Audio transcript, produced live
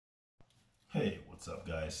Hey, what's up,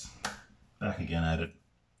 guys? Back again at it.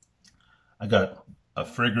 I got a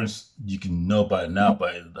fragrance you can know by now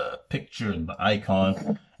by the picture and the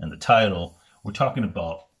icon and the title. We're talking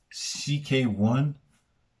about CK1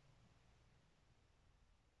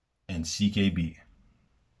 and CKB.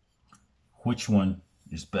 Which one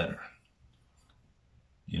is better?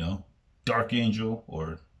 You know, Dark Angel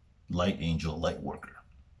or Light Angel, Light Worker?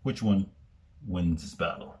 Which one wins this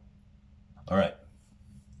battle? All right.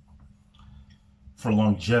 For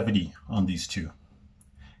longevity on these two.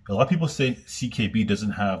 A lot of people say CKB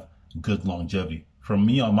doesn't have good longevity. For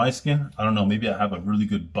me, on my skin, I don't know, maybe I have a really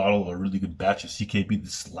good bottle or a really good batch of CKB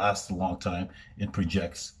that lasts a long time and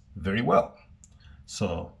projects very well.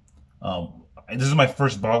 So this is my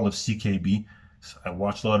first bottle of CKB. I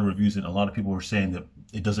watched a lot of reviews and a lot of people were saying that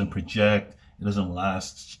it doesn't project, it doesn't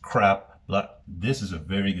last, crap. But this is a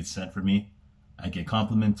very good scent for me. I get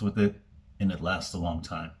compliments with it and it lasts a long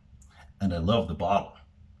time. And I love the bottle.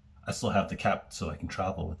 I still have the cap so I can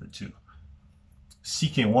travel with it too.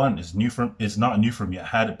 CK1 is not new for me. I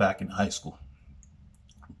had it back in high school.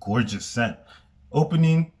 Gorgeous scent.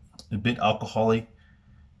 Opening, a bit alcoholic,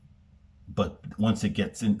 but once it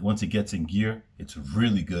gets in gear, it's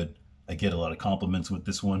really good. I get a lot of compliments with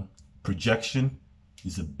this one. Projection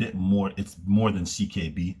is a bit more, it's more than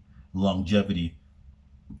CKB. Longevity.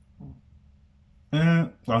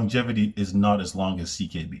 Longevity is not as long as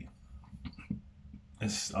CKB.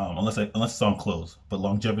 Unless it's on clothes, but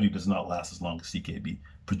longevity does not last as long as CKB.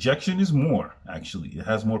 Projection is more, actually. It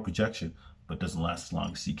has more projection, but doesn't last as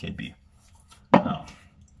long as CKB. Now,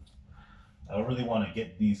 I really want to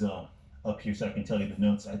get these up here so I can tell you the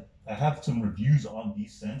notes. I have some reviews on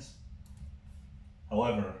these scents.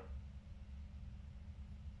 However,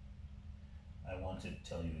 I want to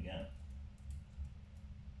tell you again.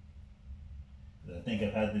 I think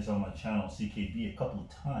I've had this on my channel, CKB, a couple of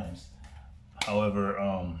times. However,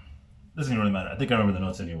 doesn't really matter. I think I remember the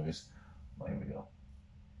notes anyways. Well, here we go.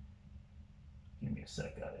 Give me a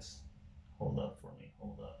sec, guys. Hold up for me.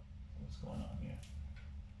 Hold up. What's going on here?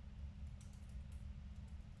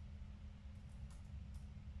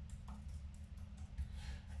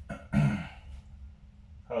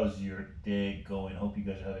 How's your day going? Hope you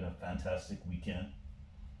guys are having a fantastic weekend.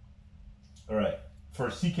 All right. For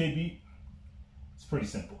CKB, it's pretty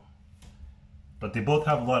simple. But they both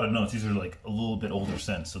have a lot of notes. These are like a little bit older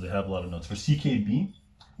scents, so they have a lot of notes. For CKB,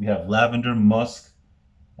 we have lavender, musk,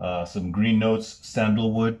 some green notes,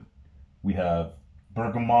 sandalwood. We have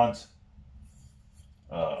bergamot,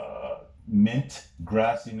 mint,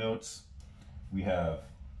 grassy notes. We have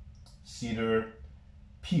cedar,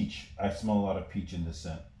 peach. I smell a lot of peach in this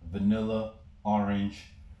scent. Vanilla, orange,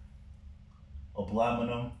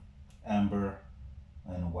 ablaminum, amber,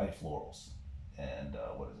 and white florals. And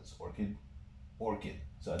what is this? Orchid.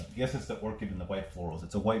 So I guess it's the orchid and the white florals.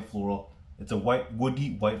 It's a white floral. It's a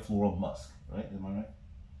woody white floral musk, right? Am I right?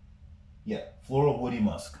 Yeah, floral woody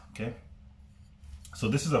musk. Okay. So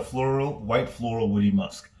this is a white floral woody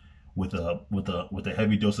musk with a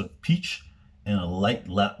heavy dose of peach and a light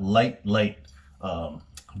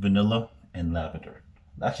vanilla and lavender.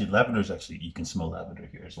 Actually, you can smell lavender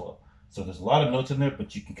here as well. So there's a lot of notes in there,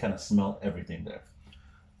 but you can kind of smell everything there.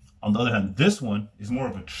 On the other hand, this one is more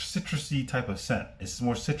of a citrusy type of scent. It's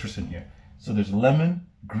more citrus in here. So there's lemon,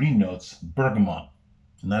 green notes, bergamot.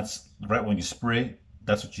 And that's right when you spray,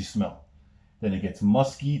 that's what you smell. Then it gets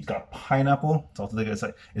musky. It's got pineapple.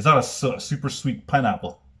 It's not a super sweet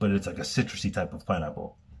pineapple, but it's like a citrusy type of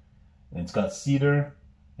pineapple. And it's got cedar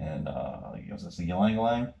and it's a ylang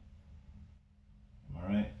ylang. All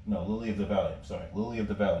right. No, lily of the valley. I'm sorry, lily of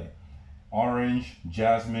the valley. Orange,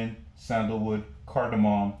 jasmine, sandalwood,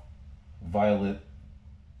 cardamom, violet.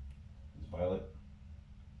 Is violet?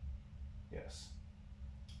 Yes.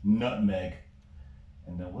 Nutmeg.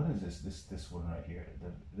 And then what is this? This one right here.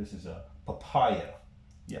 This is a papaya.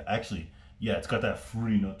 Yeah, actually, yeah, it's got that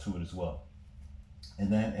fruity note to it as well.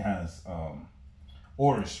 And then it has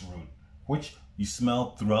orris root, which you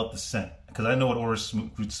smell throughout the scent. Because I know what orris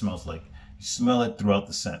root smells like. You smell it throughout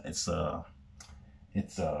the scent. It's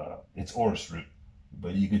orris root.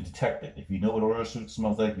 But you can detect it. If you know what orris root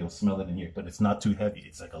smells like, you'll smell it in here. But it's not too heavy.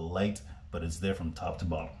 It's like a light, but it's there from top to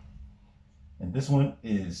bottom. And this one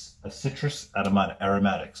is a citrus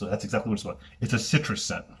aromatic. So that's exactly what it's about. It's a citrus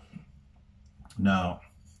scent. Now,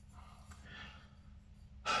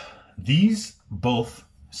 these both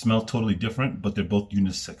smell totally different, but they're both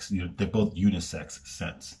unisex. They're both unisex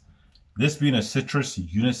scents. This being a citrus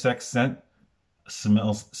unisex scent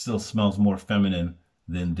still smells more feminine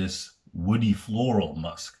than this woody floral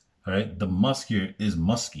musk. All right, the musk here is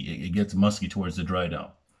musky. It gets musky towards the dry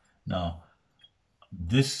down. Now,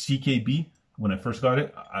 this CKB when I first got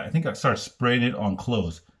it, I think I started spraying it on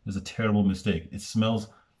clothes. It was a terrible mistake. It smells,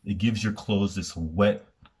 it gives your clothes this wet,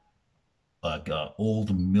 like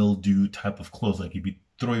old mildew type of clothes. Like if you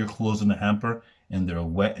throw your clothes in the hamper and they're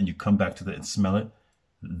wet and you come back to it and smell it,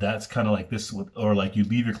 that's kind of like this. Or like you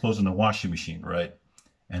leave your clothes in the washing machine, right?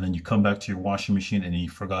 And then you come back to your washing machine and you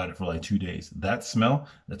forgot it for like 2 days. That smell,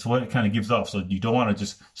 that's what it kind of gives off. So you don't want to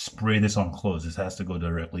just spray this on clothes. This has to go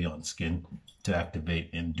directly on skin to activate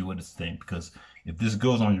and do its thing. Because if this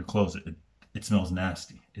goes on your clothes, it smells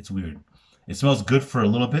nasty. It's weird. It smells good for a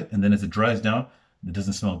little bit, and then as it dries down, it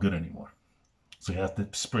doesn't smell good anymore. So you have to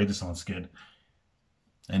spray this on skin.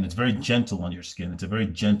 And it's very gentle on your skin. It's a very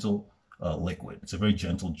gentle liquid. It's a very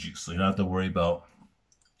gentle juice. So you don't have to worry about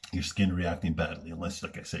your skin reacting badly, unless,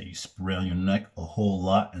 like I said, you spray on your neck a whole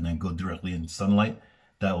lot and then go directly in sunlight.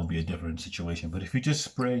 That will be a different situation. But if you just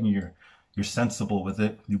spray and you're sensible with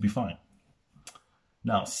it, you'll be fine.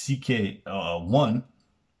 Now, CK1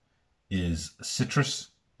 is citrus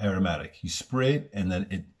aromatic. You spray it and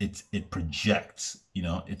then it projects. You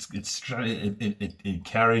know, it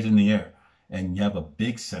carries in the air, and you have a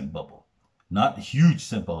big scent bubble, not a huge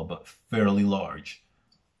scent bubble, but fairly large.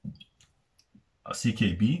 A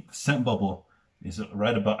CKB scent bubble is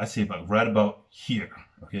right about, I say about right about here.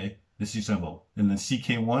 Okay, this is your scent bubble, and then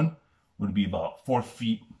CK1 would be about 4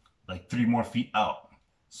 feet, like 3 more feet out.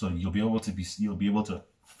 So you'll be able to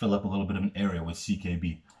fill up a little bit of an area with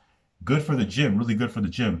CKB. Good for the gym, really good for the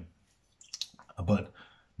gym. But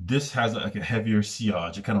this has like a heavier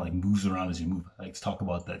sillage. It kind of like moves around as you move. I like to talk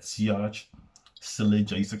about that sillage,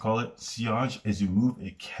 I used to call it. Sillage, as you move,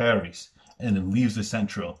 it carries and it leaves the scent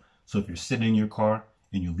trail. So if you're sitting in your car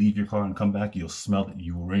and you leave your car and come back, you'll smell that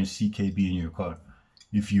you were in CKB in your car.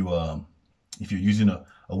 If you're using a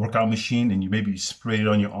workout machine and you maybe spray it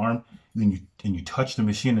on your arm and you touch the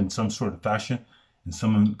machine in some sort of fashion, and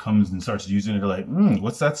someone comes and starts using it, they're like,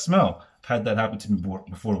 what's that smell? I've had that happen to me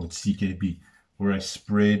before with CKB, where I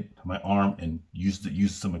sprayed my arm and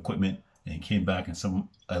used some equipment and came back and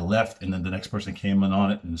I left, and then the next person came in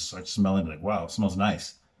on it and started smelling like, wow, it smells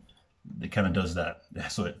nice. It kind of does that.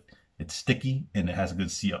 So it's sticky and it has a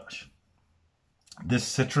good sillage. This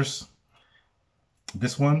citrus,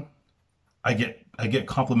 this one, I get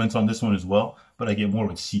compliments on this one as well, but I get more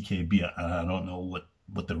with CKB. I don't know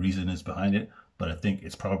what the reason is behind it, but I think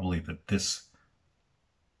it's probably that this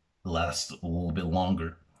lasts a little bit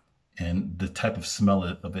longer and the type of smell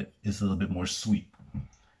of it is a little bit more sweet.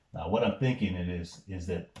 Now, what I'm thinking is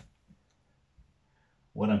that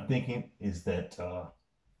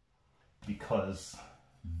because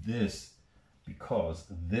this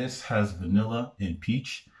has vanilla and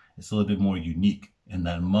peach, it's a little bit more unique, and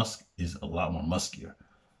that musk is a lot more muskier.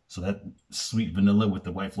 So that sweet vanilla with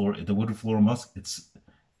the wood floral musk,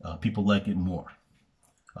 people like it more.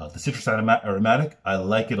 The citrus aromatic, I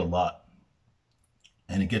like it a lot,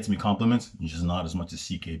 and it gets me compliments, just not as much as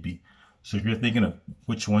CKB. So if you're thinking of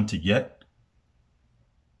which one to get,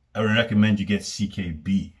 I would recommend you get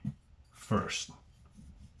CKB first.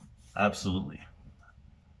 Absolutely.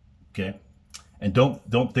 Okay. And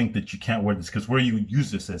don't think that you can't wear this, because where you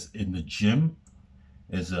use this as in the gym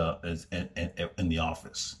is in the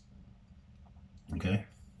office. Okay.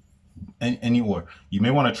 Anywhere. You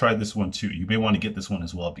may want to try this one too. You may want to get this one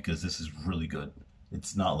as well, because this is really good.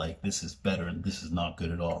 It's not like this is better and this is not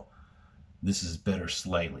good at all. This is better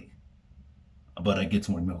slightly, but I get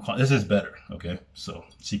some more milk. This is better. Okay. So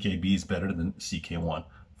CKB is better than CK1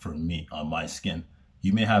 for me on my skin.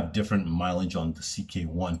 You may have different mileage on the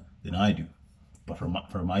CK1 than I do, but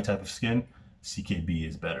for my type of skin, CKB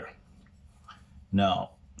is better.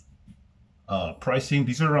 Now, pricing,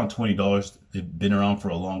 these are around $20. They've been around for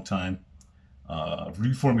a long time.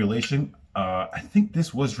 Reformulation, I think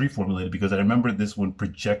this was reformulated, because I remember this one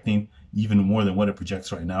projecting even more than what it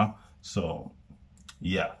projects right now. So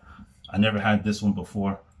yeah, I never had this one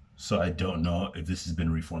before, so I don't know if this has been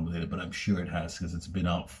reformulated, but I'm sure it has, because it's been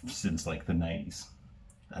out since like the 90s.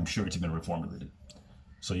 I'm sure it's been reformulated.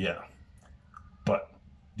 So yeah, but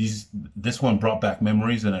this one brought back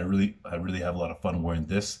memories, and I really have a lot of fun wearing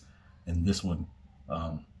this. And this one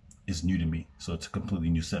is new to me, so it's a completely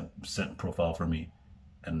new scent profile for me.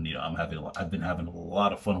 And you know, I've been having a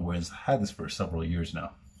lot of fun wearing this. I had this for several years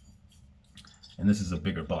now, and this is a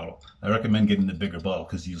bigger bottle. I recommend getting the bigger bottle,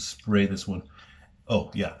 because you spray this one.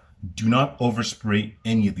 Oh yeah, do not overspray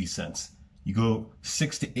any of these scents. You go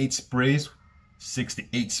 6 to 8 sprays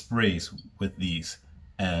with these,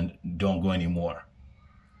 and don't go any more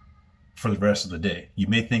for the rest of the day. You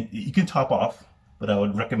may think you can top off, but I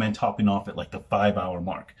would recommend topping off at like the 5-hour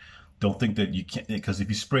mark. Don't think that you can't, because if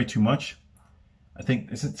you spray too much, I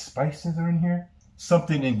think, is it spices are in here?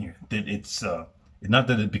 something in here that it's not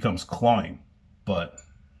that it becomes clawing, but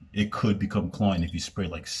it could become clawing if you spray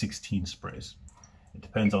like 16 sprays. It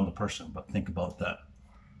depends on the person, but think about that.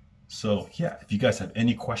 So yeah, if you guys have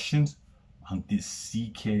any questions on this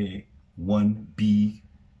CK1B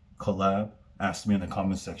collab, ask me in the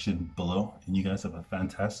comment section below. And you guys have a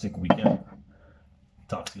fantastic weekend.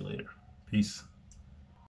 Talk to you later. Peace.